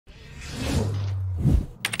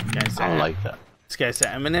I don't like that. This guy said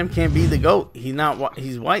Eminem can't be the GOAT. He's not.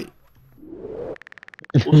 He's white.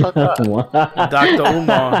 Who said that? Dr.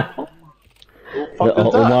 Umar.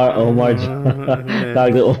 Omar,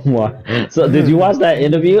 Dr. Omar. So, did you watch that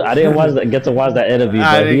interview? I didn't get to watch that interview.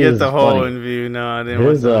 I didn't get the whole interview. No, I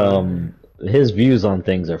didn't. His views on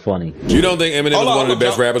things are funny. You don't think Eminem is one of the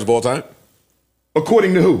best rappers of all time?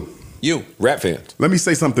 According to who? You, rap fans. Let me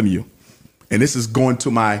say something to you, and this is going to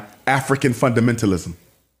my African fundamentalism.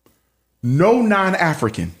 No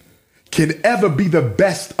non-African can ever be the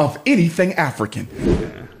best of anything African.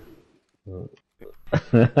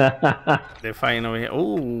 They're fighting over here.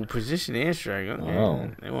 Oh, position airstrike. Okay. Oh.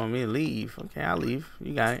 They want me to leave. Okay, I'll leave.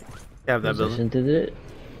 You got it. You have that building. Did it?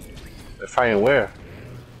 They're fighting where?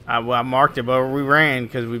 I marked it, but we ran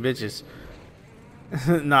because we bitches.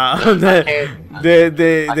 Nah, they hit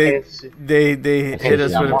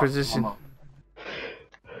us with a position.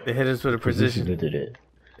 They hit us with a position.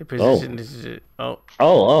 The position is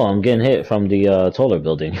Oh, I'm getting hit from the taller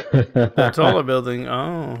building. The taller building.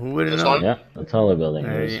 Oh, who would have known? Yeah, the taller building.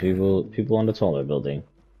 There's people on the taller building.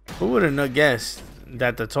 Who would have guessed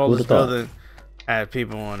that the tallest building had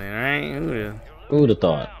people on it, right? Who would have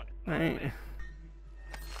thought? Right.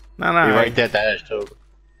 No. You're right there, that is too.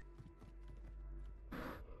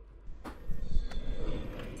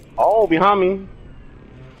 Oh, behind me.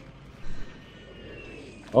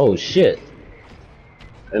 Oh shit.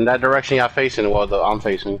 In that direction y'all facing, well, I'm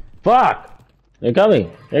facing. Fuck! They're coming.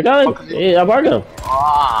 They're coming. Hey, I'm marking them.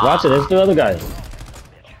 Watch it. It's the other guy.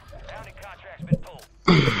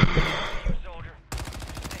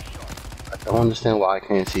 I don't understand why I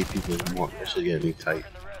can't see people anymore. This is getting me tight.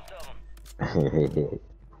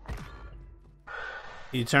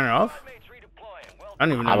 You turn it off? I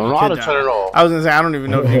don't even know. I don't know how to turn it off. I was gonna say I don't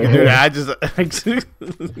even know if you can do that. I just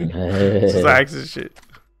access shit.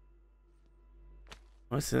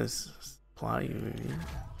 What's this? Supply you.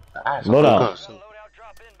 Loadout.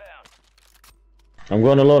 I'm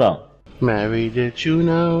going to loadout. Mary, did you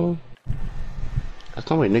know? That's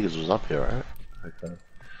not many niggas was up here, right? Okay.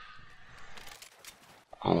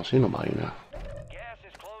 I don't see nobody now. Gas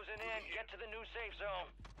is closing in. Get to the new safe zone.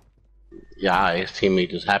 Yeah, his teammate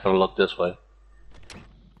just happened to look this way.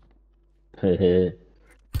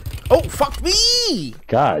 Oh, fuck me!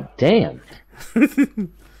 God damn.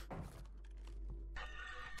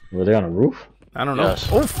 Were they on a roof? I don't know. Yes.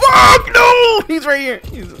 Oh fuck! No, he's right here.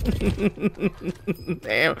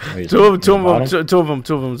 Damn. Two of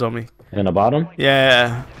them's on me. In the bottom?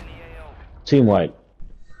 Yeah. Team white.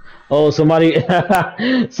 Oh, somebody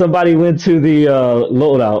went to the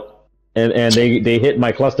loadout and they hit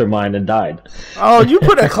my cluster mine and died. Oh, you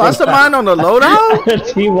put a cluster mine on the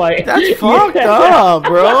loadout? Team white. That's fucked up,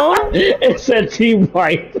 bro. It said team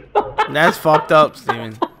white. That's fucked up,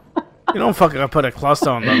 Steven. You don't fucking put a cluster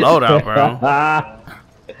on the loadout, bro.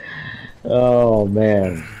 Oh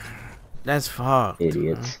man. That's fucked.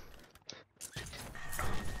 Idiots.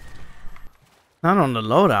 Not on the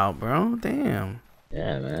loadout, bro. Damn.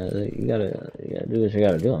 Yeah, man. You gotta do what you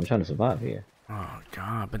gotta do. I'm trying to survive here. Oh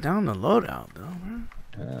god, but down the loadout though, man.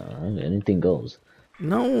 Anything goes.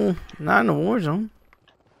 No, not in the war zone.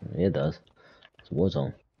 Yeah, it does. It's a war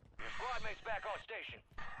zone.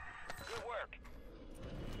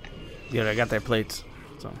 Yeah, I got their plates.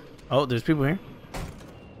 So, oh, there's people here.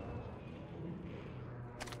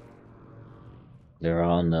 They're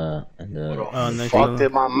on the. Where the fuck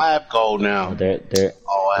did my map go now?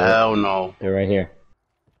 Hell no. They're right here.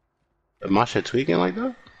 Is my shit tweaking like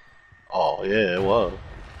that? Oh yeah, it was.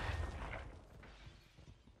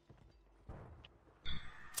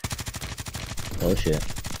 Oh shit.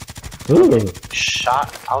 Ooh.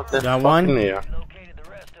 Shot out this Got one? there.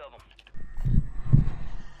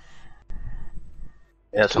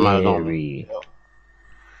 Yeah, somebody's on me.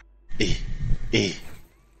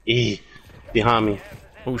 Behind me.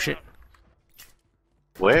 Oh shit.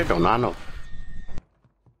 Where? Don't I know.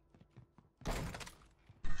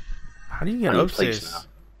 How do you get upstairs?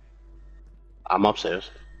 I'm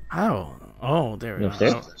upstairs. How? Oh, there we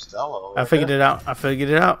go. I figured it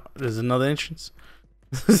out. There's another entrance.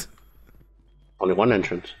 Only one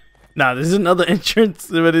entrance. Nah, there's another entrance,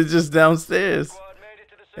 but it's just downstairs.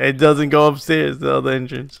 It doesn't go upstairs, the other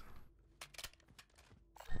entrance.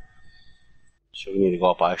 So we need to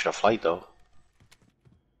go up an extra flight, though.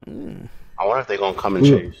 I wonder if they're going to come and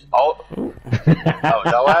chase. Oh. Oh,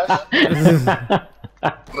 your ass?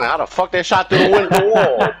 Man, how the fuck they shot through the window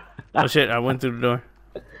wall? Oh, shit, I went through the door.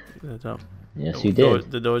 That's up. Yes, you did.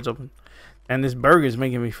 The door's open. And this burger's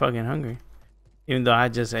making me fucking hungry. Even though I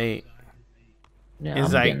just ate. Yeah,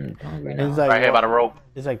 it's like right here by the rope.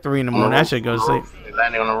 It's like 3 in the morning. I should go to sleep. They're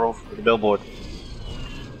landing on the roof with the billboard.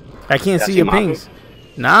 I can't see your pings.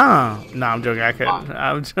 Nah, I'm joking. I can't.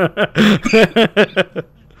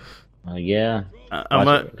 Yeah.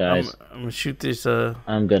 I'm gonna shoot this.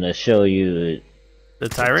 I'm gonna show you the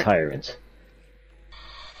tyrant. Tyrant.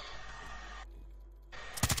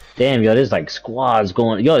 Damn, yo, there's like squads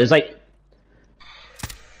going. Yo, there's like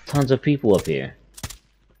tons of people up here.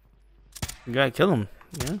 You gotta kill them.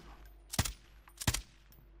 Yeah.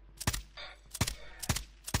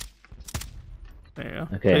 There you go.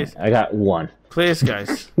 Okay, Please. I got one. Please,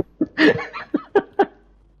 guys.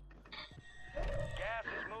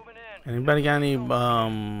 Anybody got any?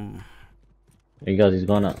 There he goes. He's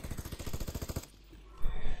going up.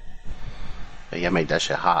 Yeah, made that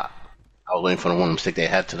shit hot. I was waiting for the one to stick their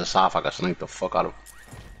head to the side. I got sniped the fuck out of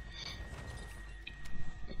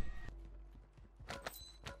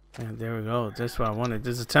them. Yeah, there we go. That's what I wanted.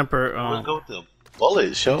 There's a temper. Let's go with the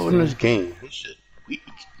bullets, show in this game. This shit weak.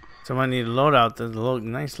 Somebody need a loadout. There's a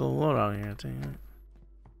nice little loadout here. I tell you.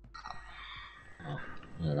 Oh,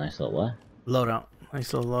 a nice little what? Loadout.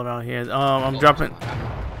 Nice little loadout here. I'm dropping.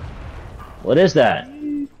 What is that?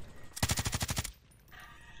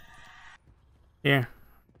 Here.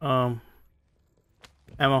 Ammo.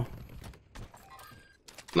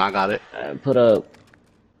 I got it. Put a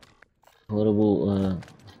portable.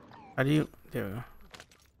 How do you? There we go.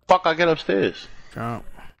 Fuck! I get upstairs. Drop.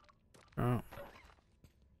 Drop.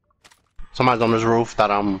 Somebody's on this roof that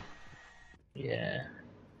I'm. Yeah.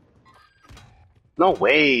 No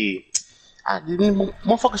way. I didn't.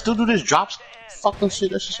 Motherfuckers still do this drops fucking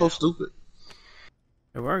shit. That's just so stupid.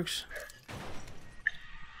 It works.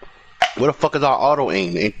 Where the fuck is our auto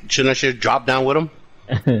aim? Shouldn't that shit drop down with him?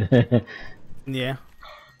 Yeah.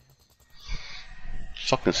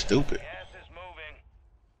 Fucking stupid.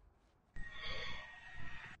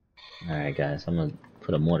 Alright, guys, I'm gonna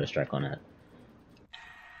put a mortar strike on that.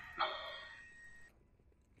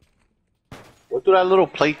 What do that little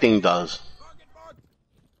plate thing does?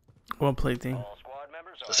 What plate thing?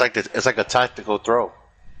 It's like a tactical throw.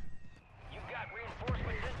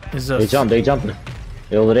 They jumping.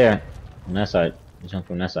 They're over there. On that side. They jump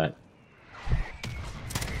from that side.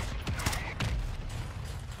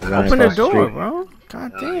 Open the door, bro.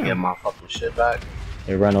 God damn. Get my fucking shit back.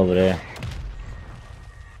 They run over there.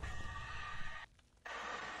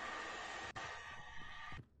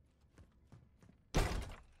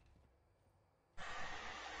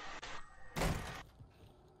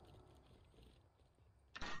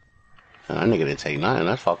 That nigga didn't take nothing.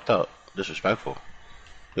 That's fucked up. Disrespectful.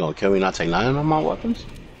 You gonna kill me not take nothing on my weapons?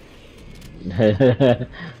 That's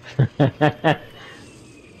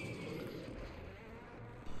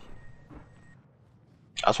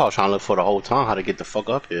what I was trying to look for the whole time, how to get the fuck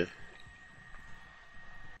up here.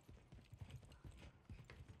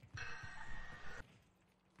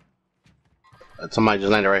 Somebody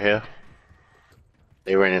just landed right here.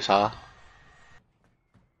 They ran this high.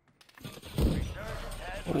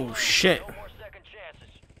 Oh shit.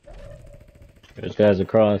 There's guys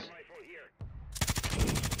across.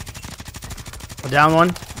 Down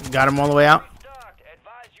one. Got him all the way out.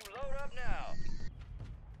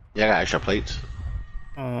 Yeah, I got extra plates.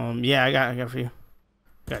 Yeah, I got for you.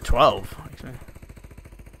 Got 12. Actually.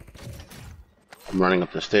 I'm running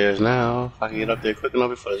up the stairs now. If I can get up there quick enough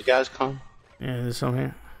before those guys come. Yeah, there's some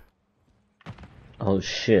here. Oh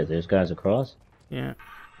shit, there's guys across? Yeah.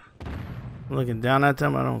 Looking down at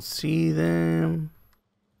them, I don't see them.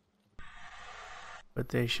 But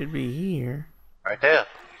they should be here. Right there.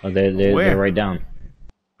 Oh, they're right down.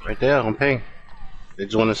 Right there on ping. They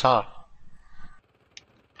just went inside.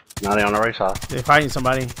 Now they're on the right side. They're fighting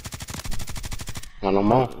somebody. Not no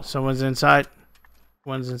more. Someone's inside.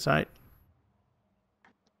 One's inside.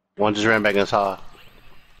 One just ran back inside.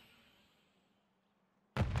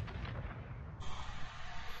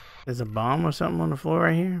 There's a bomb or something on the floor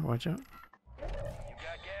right here. Watch out.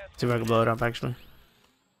 See if I can blow it up actually.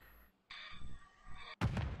 9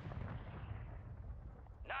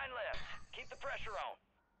 left. Keep the pressure on.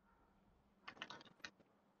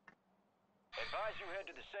 Advise you head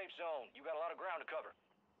to the safe zone. You got a lot of ground to cover.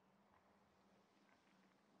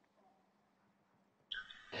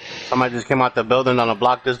 Somebody just came out the building on a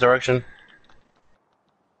block this direction.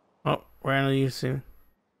 Oh, where are you see?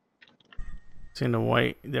 Seeing the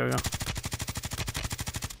white. There we go.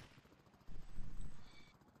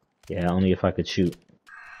 Yeah, only if I could shoot.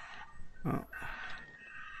 Oh.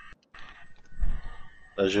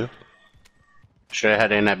 That's you. Should have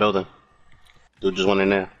had it in that building. Dude just went in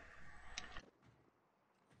there.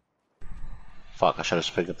 Fuck, I should have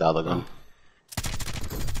picked up the other gun.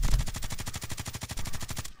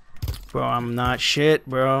 Bro, I'm not shit,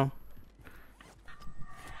 bro.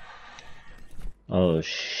 Oh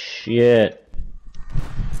shit. shit.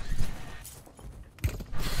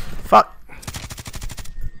 Fuck.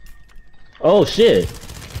 Oh shit.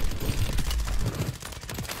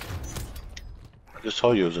 I just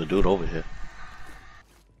told you there was a dude over here.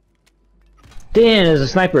 Damn, there's a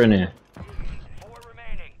sniper in there. 4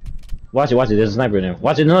 remaining. Watch it, watch it. There's a sniper in there.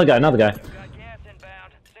 Watch it, another guy, another guy. Got gas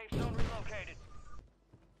inbound. Safe zone relocated.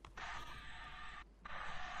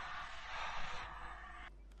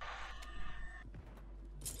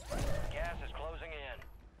 Gas is closing in.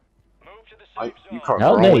 Move to the safe You zone. crossed the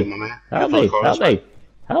Help wrong way, me. my man. Help You me. crossed Help the wrong me.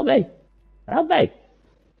 Help me. Help me.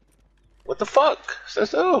 What the fuck? Say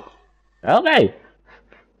so. Help me.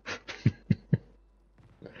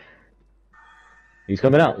 He's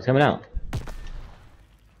coming out. He's coming out.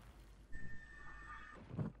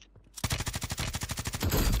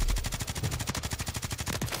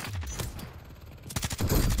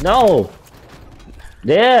 No.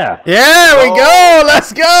 Yeah. Yeah, we go.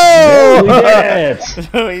 Let's go. We did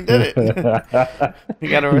it. We did it. We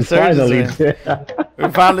got a resurgence. Finally. We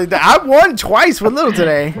finally did. I won twice with Little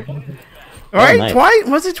today. Right? nice. Twice?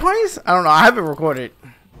 Was it twice? I don't know. I haven't recorded.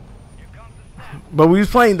 But we was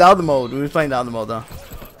playing the other mode. We was playing the other mode though.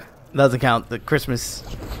 Doesn't count. The Christmas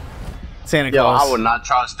Santa Yo, Claus. I would not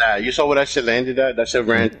trust that. You saw where that shit landed at? That shit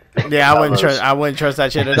ran. Yeah, I wouldn't trust. I wouldn't trust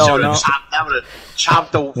that shit at That all. would No. have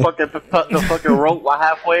chopped the fucking rope by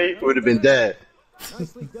halfway. It would have been dead.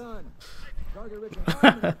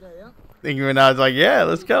 Thinking when I was like, yeah,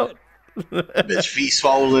 let's go. Bitch, feet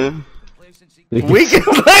swollen. Weakest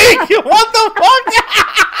link. What the fuck?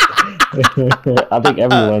 I think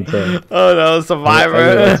everyone said. Oh no, Survivor.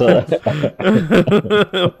 Everyone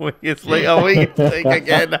said. Weakest link. Oh, weakest link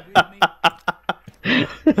again.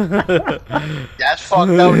 That's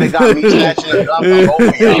fucked up. They got me snatching it up. I hope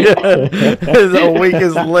It's the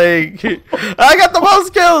weakest link. I got the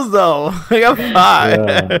most kills though. I got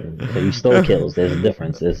 5. So you stole kills. There's a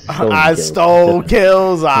difference. There's I kills. stole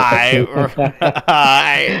kills. I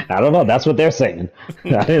don't know. That's what they're saying.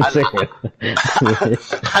 I didn't say it.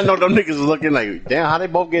 I know them niggas is looking like, damn, how they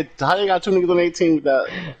got 2 niggas on 18 with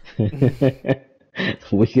that?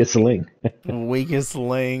 Weakest link. Weakest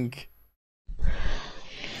link.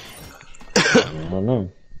 I don't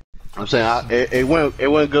know. I'm saying it went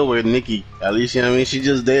good with Nikki. At least you know what I mean. She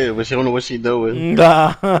just there, but she don't know what she doing.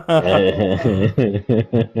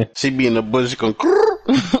 She be in the bush going.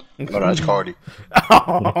 Oh, that's Cardi.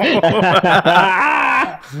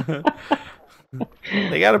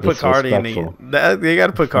 They gotta put Cardi in the. They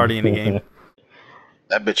gotta put Cardi in the game.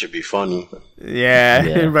 That bitch would be funny. Yeah,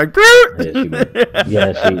 Yeah. like. She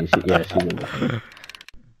would.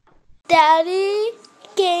 Daddy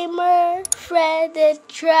Gamer Fred is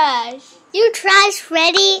trash. You trash,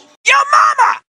 Freddy? Your mama!